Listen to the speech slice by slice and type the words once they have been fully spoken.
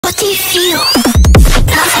What do you feel?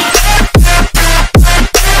 Nothing.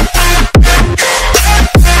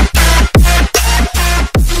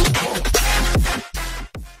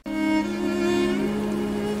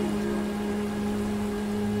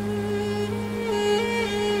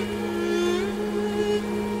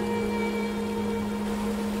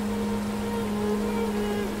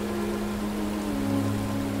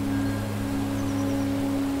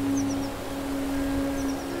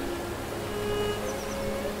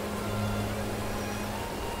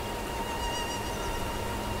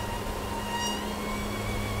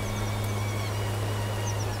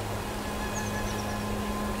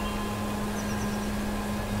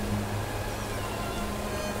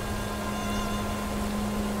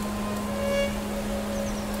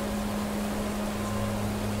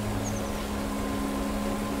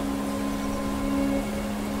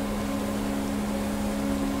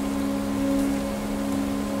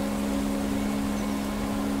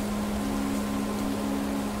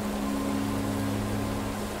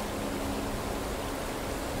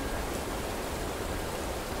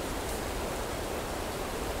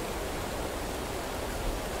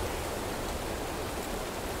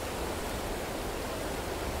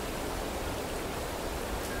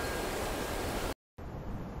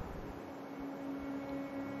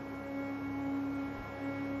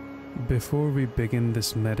 Before we begin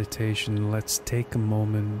this meditation, let's take a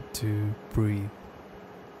moment to breathe.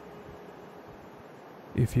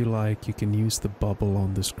 If you like, you can use the bubble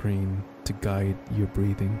on the screen to guide your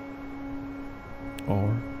breathing,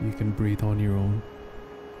 or you can breathe on your own,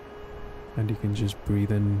 and you can just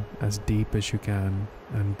breathe in as deep as you can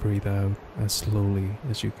and breathe out as slowly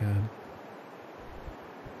as you can.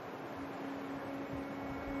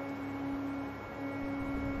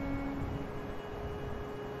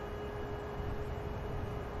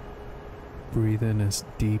 Breathe in as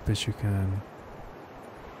deep as you can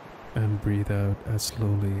and breathe out as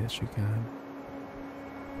slowly as you can.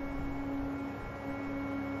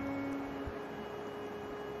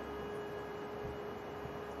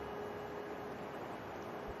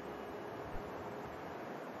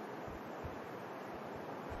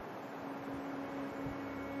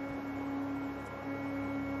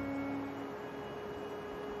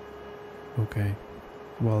 Okay,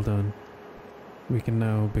 well done. We can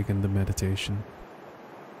now begin the meditation.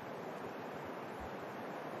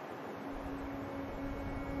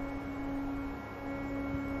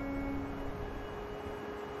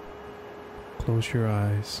 Close your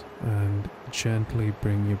eyes and gently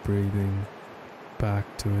bring your breathing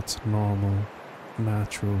back to its normal,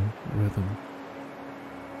 natural rhythm.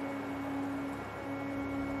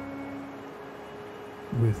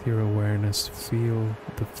 With your awareness, feel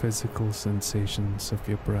the physical sensations of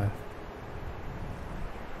your breath.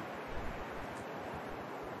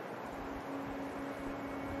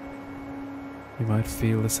 You might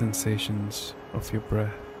feel the sensations of your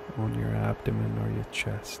breath on your abdomen or your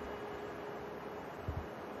chest.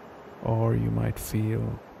 Or you might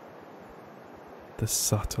feel the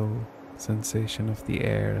subtle sensation of the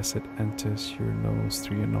air as it enters your nose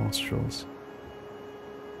through your nostrils,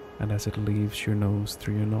 and as it leaves your nose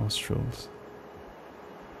through your nostrils.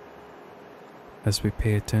 As we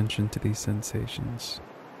pay attention to these sensations,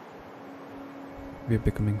 we are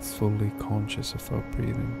becoming fully conscious of our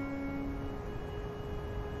breathing.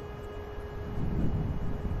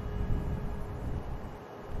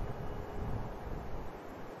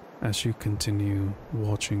 As you continue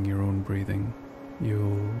watching your own breathing,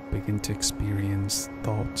 you'll begin to experience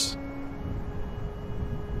thoughts.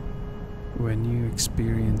 When you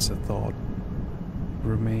experience a thought,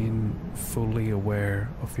 remain fully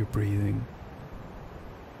aware of your breathing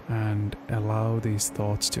and allow these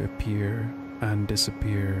thoughts to appear and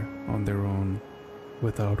disappear on their own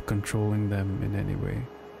without controlling them in any way.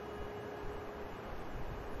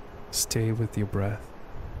 Stay with your breath,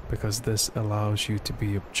 because this allows you to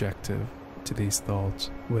be objective to these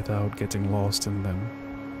thoughts without getting lost in them.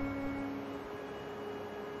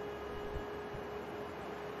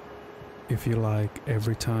 If you like,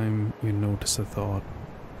 every time you notice a thought,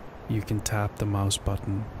 you can tap the mouse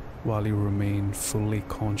button while you remain fully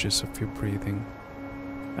conscious of your breathing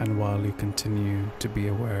and while you continue to be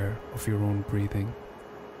aware of your own breathing.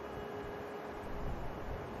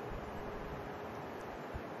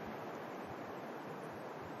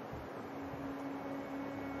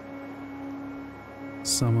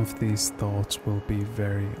 Some of these thoughts will be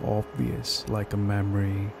very obvious, like a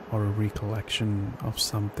memory or a recollection of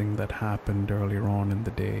something that happened earlier on in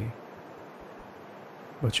the day.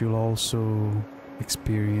 But you'll also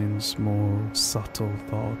experience more subtle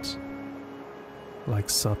thoughts, like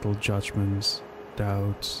subtle judgments,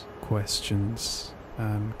 doubts, questions,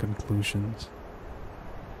 and conclusions.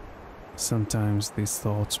 Sometimes these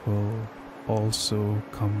thoughts will also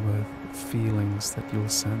come with feelings that you'll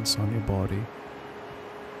sense on your body.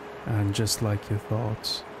 And just like your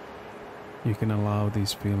thoughts, you can allow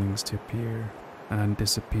these feelings to appear and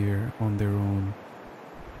disappear on their own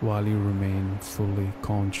while you remain fully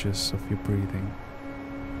conscious of your breathing.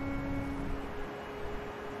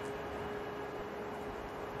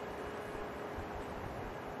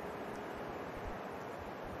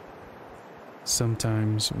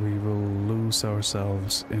 Sometimes we will lose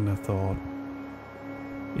ourselves in a thought.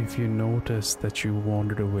 If you notice that you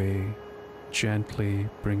wandered away, gently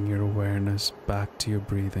bring your awareness back to your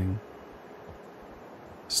breathing.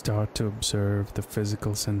 Start to observe the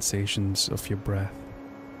physical sensations of your breath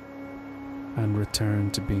and return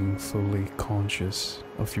to being fully conscious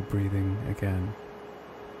of your breathing again.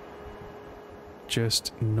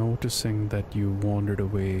 Just noticing that you wandered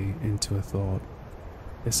away into a thought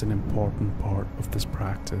is an important part of this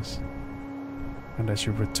practice, and as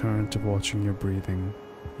you return to watching your breathing,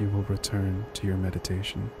 you will return to your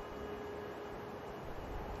meditation.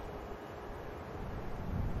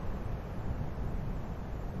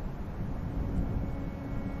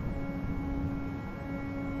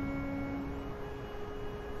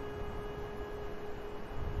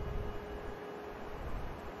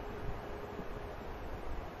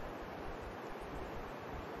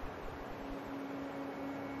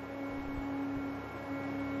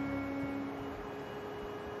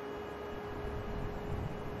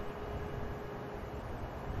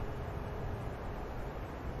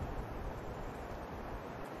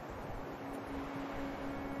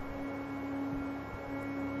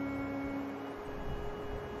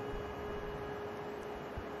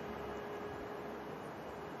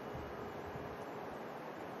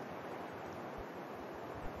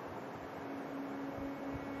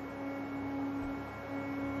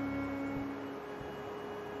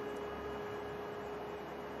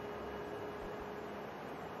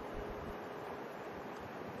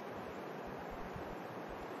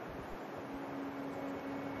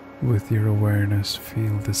 With your awareness,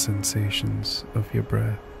 feel the sensations of your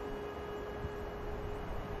breath.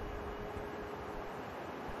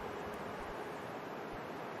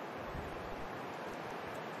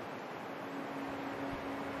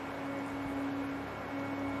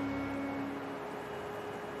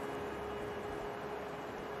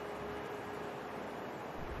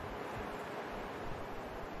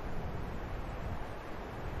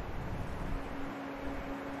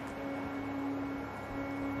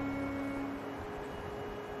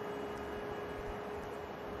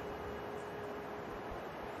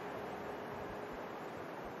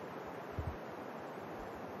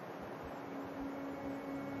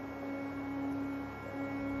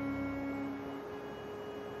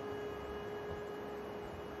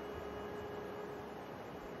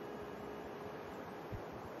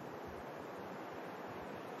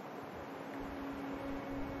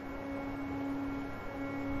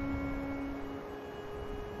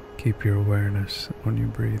 Keep your awareness on your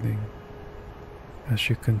breathing. As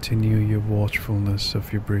you continue your watchfulness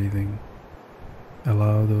of your breathing,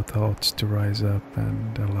 allow the thoughts to rise up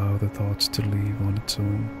and allow the thoughts to leave on its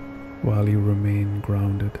own while you remain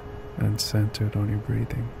grounded and centered on your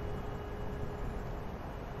breathing.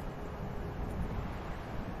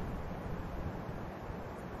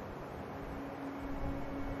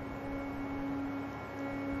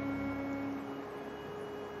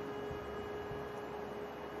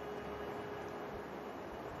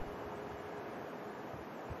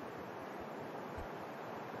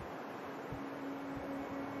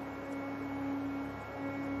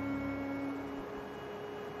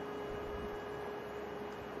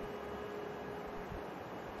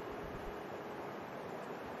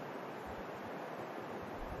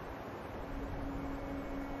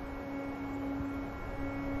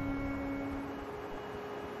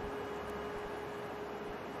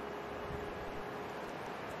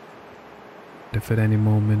 If at any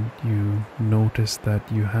moment you notice that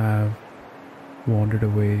you have wandered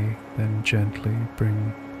away, then gently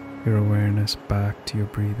bring your awareness back to your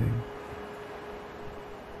breathing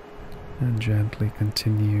and gently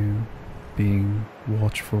continue being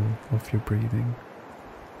watchful of your breathing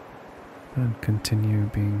and continue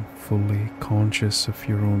being fully conscious of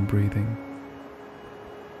your own breathing.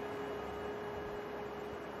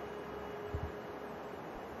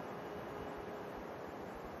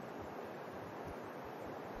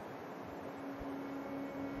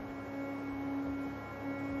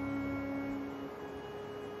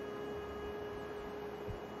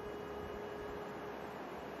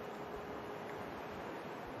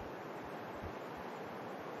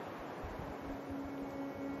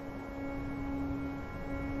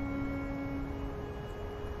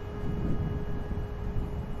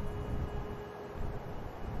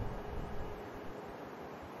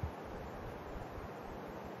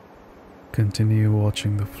 Continue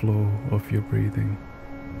watching the flow of your breathing.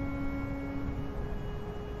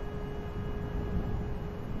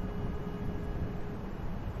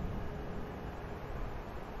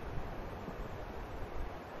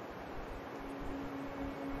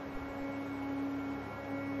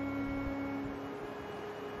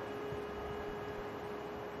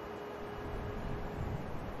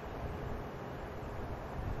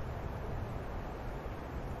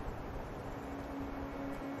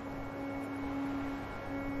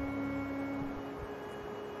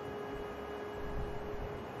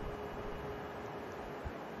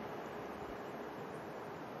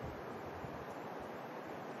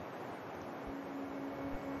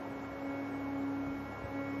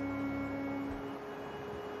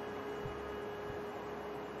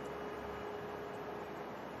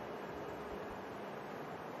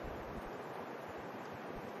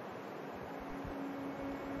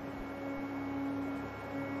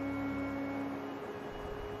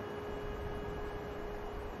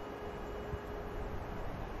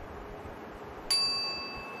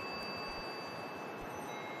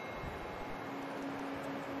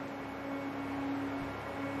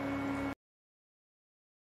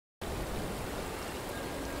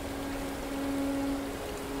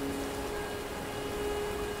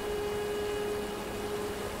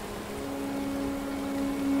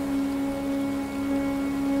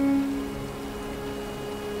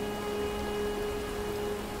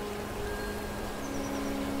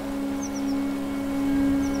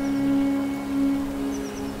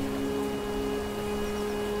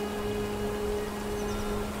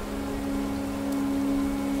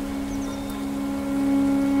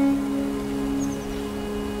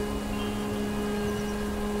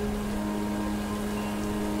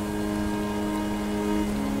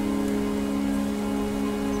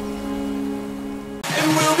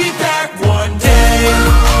 And we'll be